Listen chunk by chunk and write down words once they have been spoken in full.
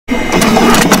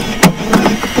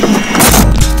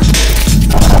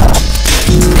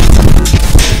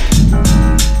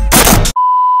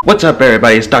What's up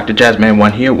everybody, it's Dr.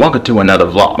 Jazzman1 here. Welcome to another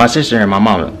vlog. My sister and my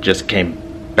mama just came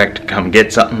back to come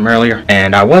get something earlier,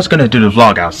 and I was gonna do the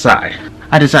vlog outside.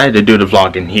 I decided to do the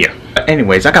vlog in here. But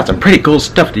anyways, I got some pretty cool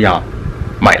stuff that y'all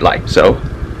might like, so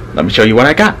let me show you what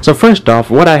I got. So first off,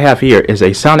 what I have here is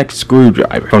a sonic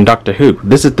screwdriver from Doctor Who.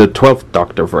 This is the 12th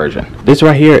Doctor version. This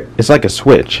right here is like a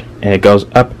switch, and it goes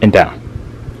up and down.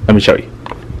 Let me show you.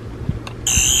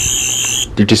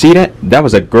 Did you see that? That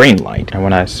was a green light, and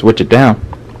when I switch it down,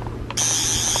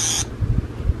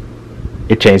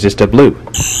 it changes to blue.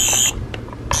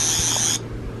 It's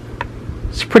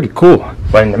pretty cool.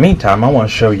 But in the meantime, I want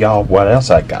to show y'all what else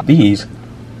I got. These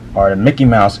are the Mickey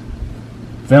Mouse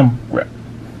film. What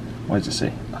does it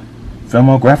say?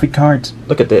 Filmographic cards.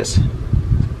 Look at this.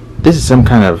 This is some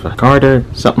kind of card or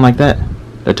something like that.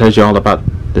 That tells you all about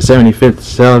the 75th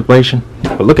celebration.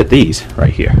 But look at these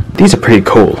right here. These are pretty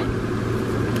cool.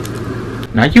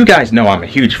 Now you guys know I'm a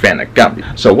huge fan of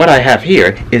Gumby. So what I have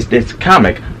here is this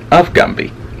comic of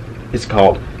Gumby. It's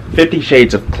called 50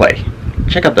 Shades of Clay.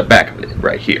 Check out the back of it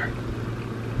right here.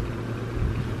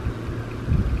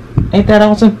 Ain't that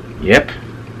awesome? Yep.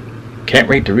 Can't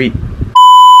wait to read.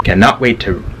 Cannot wait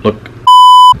to look.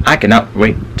 I cannot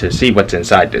wait to see what's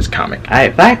inside this comic.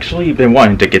 I've actually been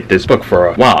wanting to get this book for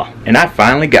a while, and I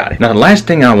finally got it. Now the last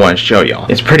thing I want to show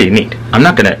y'all is pretty neat. I'm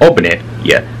not going to open it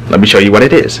yet. Let me show you what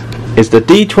it is. It's the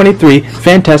D23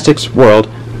 Fantastic World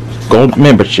Gold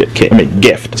membership kit.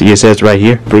 Gift. See, it says right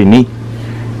here. Pretty neat.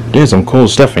 There's some cool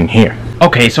stuff in here.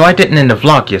 Okay, so I didn't end the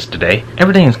vlog yesterday.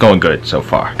 Everything's going good so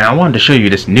far. And I wanted to show you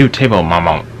this new table my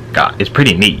mom got. It's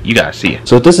pretty neat. You gotta see it.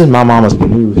 So this is my mama's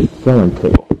new sewing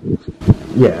table.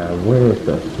 Yeah, where is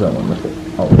the sewing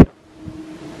machine? Oh,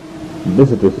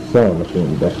 this is the sewing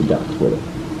machine that she got with it.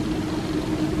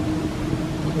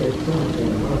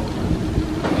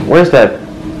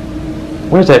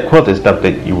 Where's that quilted stuff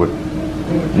that you would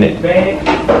knit? Bag.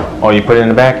 Oh, you put it in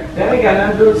the back? That ain't got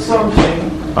nothing to do with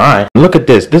something. Alright. Look at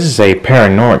this. This is a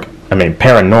panoramic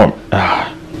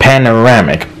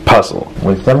puzzle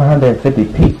with 750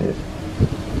 pieces.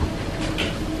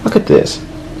 Look at this.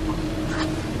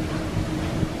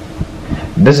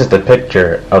 This is the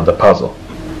picture of the puzzle.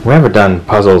 We haven't done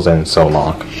puzzles in so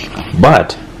long,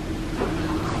 but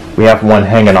we have one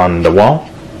hanging on the wall.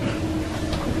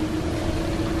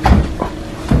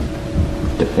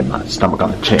 Hit my stomach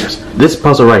on the chairs. This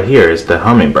puzzle right here is the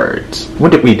hummingbirds.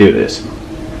 When did we do this?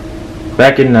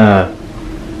 Back in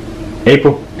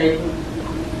April?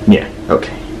 Yeah,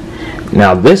 okay.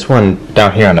 Now this one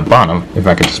down here on the bottom, if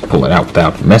I could just pull it out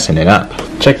without messing it up.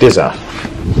 Check this out.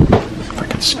 If I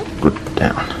can screw it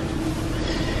down.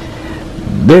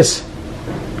 This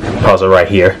puzzle right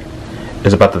here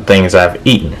is about the things I've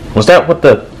eaten. Was that what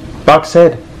the box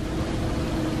said?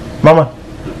 Mama? I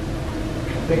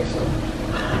think so.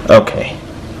 Okay.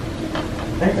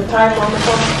 Ain't the title on the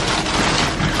puzzle?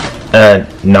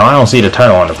 No, I don't see the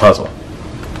title on the puzzle.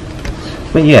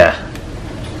 But yeah.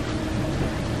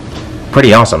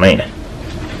 Pretty awesome, ain't it? I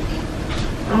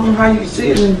don't know how you see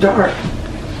it in the dark.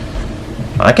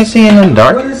 I can see it in the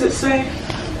dark. What does it say?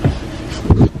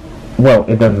 Well,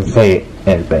 it doesn't say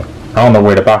anything. I don't know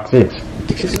where the box is.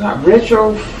 It's not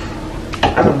retro.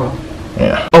 I don't know.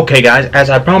 Yeah. Okay guys, as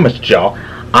I promised y'all,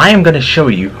 I am going to show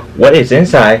you what is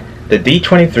inside the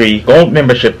D23 Gold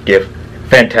membership gift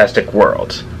Fantastic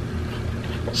Worlds.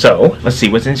 So, let's see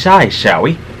what's inside, shall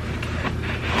we?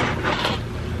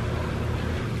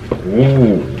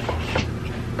 Ooh.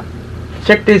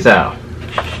 Check this out.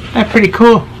 That's pretty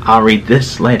cool. I'll read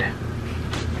this later.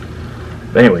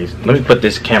 But anyways, let me put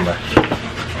this camera.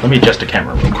 Let me adjust the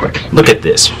camera real quick. Look at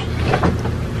this.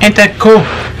 Ain't that cool?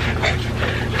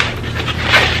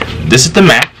 This is the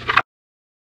map.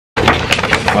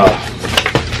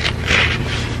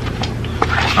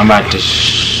 I'm about to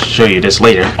show you this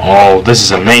later. Oh, this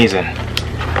is amazing.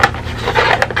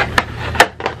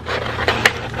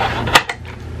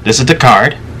 This is the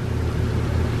card.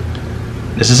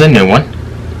 This is a new one.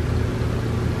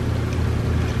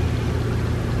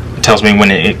 It tells me when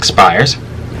it expires.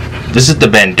 This is the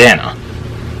bandana.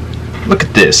 Look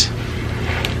at this.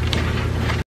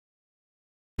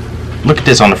 Look at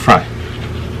this on the front.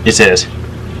 It says,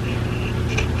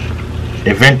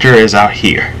 "Adventure is out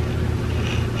here."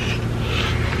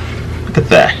 Look at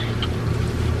that.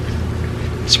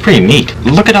 It's pretty neat.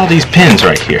 Look at all these pins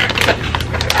right here.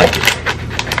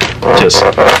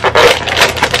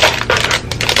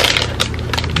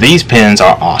 These pins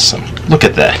are awesome. Look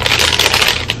at that.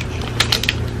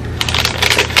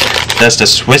 That's the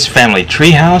Swiss Family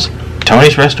Treehouse,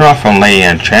 Tony's Restaurant from Lady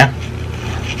and Tramp,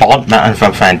 Bald Mountain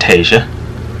from Fantasia.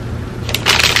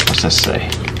 What's this say?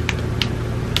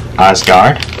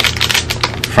 Asgard,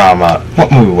 from,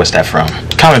 what movie was that from?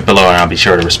 Comment below and I'll be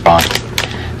sure to respond.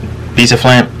 Pizza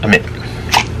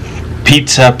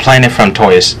Planet from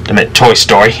Toy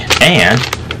Story. And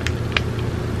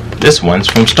this one's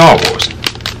from Star Wars.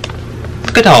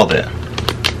 Look at all that.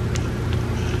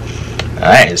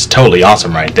 That is totally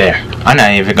awesome right there. I'm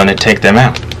not even going to take them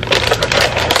out.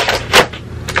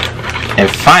 And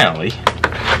finally,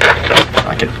 if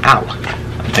I can, ow.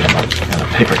 I think I'm going to get a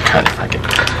paper cut if I can.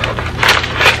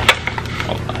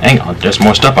 Oh, hang on, there's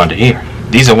more stuff under here.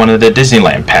 These are one of the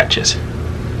Disneyland patches.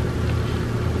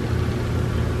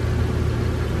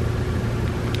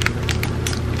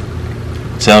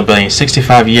 Celebrating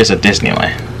 65 years of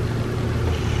Disneyland.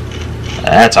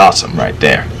 That's awesome right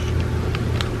there.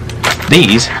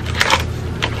 These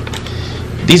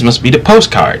must be the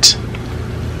postcards.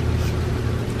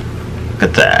 Look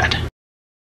at that.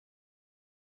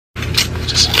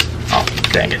 Oh,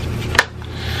 dang it.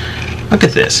 Look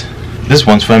at this. This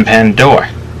one's from Pandora.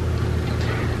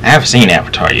 I haven't seen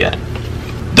Avatar yet,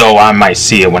 though I might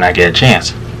see it when I get a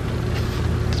chance.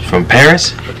 It's from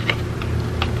Paris.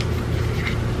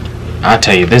 I'll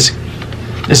tell you, this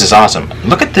is awesome.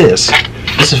 Look at this.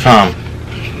 This is from,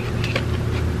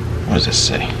 what does this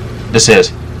say? This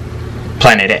is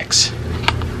Planet X.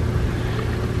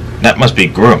 That must be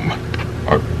Groom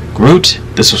or Groot.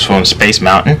 This was from Space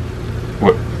Mountain,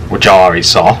 which y'all already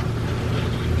saw.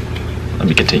 Let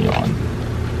me continue on.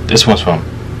 This one's from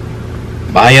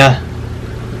Maya,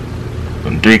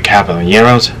 from 3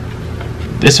 Caballeros.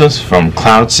 This one's from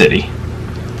Cloud City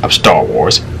of Star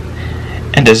Wars.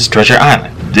 And this is Treasure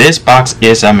Island. This box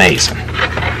is amazing.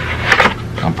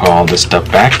 I'll put all this stuff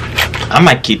back. I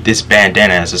might keep this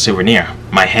bandana as a souvenir.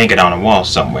 Might hang it on a wall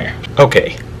somewhere.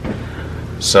 Okay,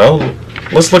 so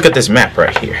let's look at this map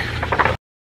right here.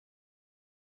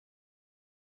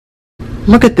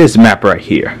 Look at this map right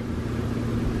here.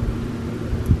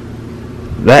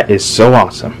 That is so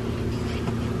awesome.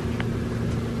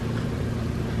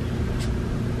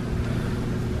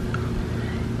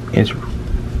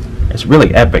 It's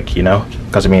really epic, you know,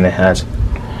 because I mean it has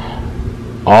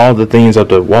all the things of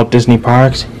the Walt Disney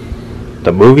parks,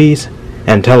 the movies,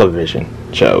 and television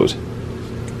shows.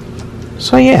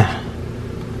 So yeah,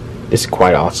 it's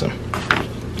quite awesome.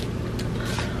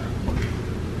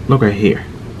 Look right here.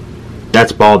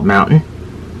 That's Bald Mountain.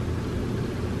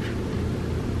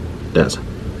 That's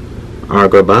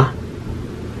Agrabah.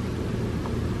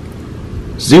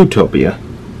 Zootopia.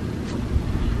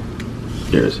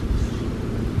 There's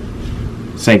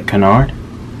St. Canard.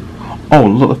 Oh,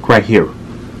 look right here.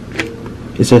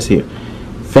 It says here,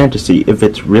 fantasy, if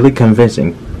it's really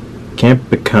convincing, can't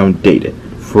become dated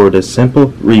for the simple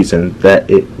reason that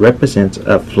it represents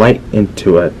a flight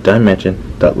into a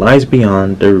dimension that lies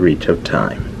beyond the reach of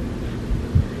time.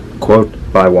 Quote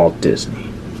by Walt Disney.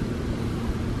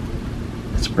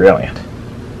 It's brilliant.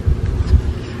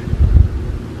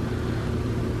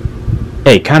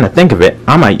 Hey, kind of think of it,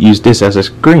 I might use this as a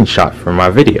screenshot for my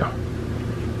video.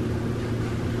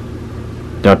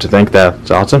 Don't you think that's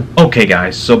awesome? Okay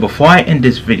guys, so before I end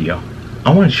this video,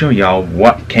 I want to show y'all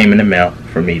what came in the mail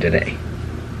for me today.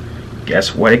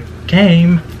 Guess what it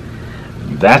came?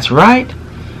 That's right,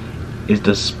 it's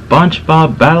the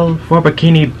SpongeBob Battle for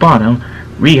Bikini Bottom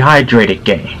Rehydrated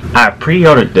game. I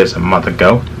pre-ordered this a month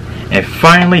ago, and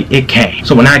finally it came.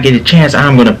 So when I get a chance,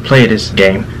 I'm going to play this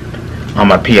game on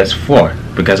my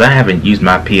PS4, because I haven't used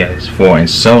my PS4 in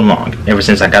so long, ever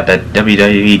since I got that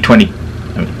WWE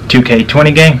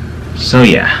 2K20 game. So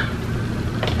yeah,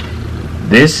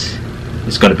 this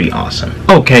is going to be awesome.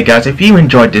 Okay guys, if you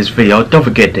enjoyed this video, don't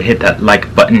forget to hit that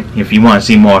like button. If you want to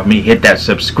see more of me, hit that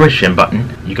subscription button.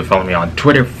 You can follow me on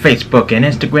Twitter, Facebook, and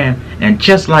Instagram. And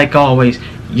just like always,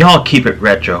 y'all keep it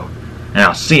retro, and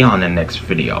I'll see you on the next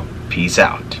video. Peace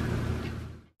out.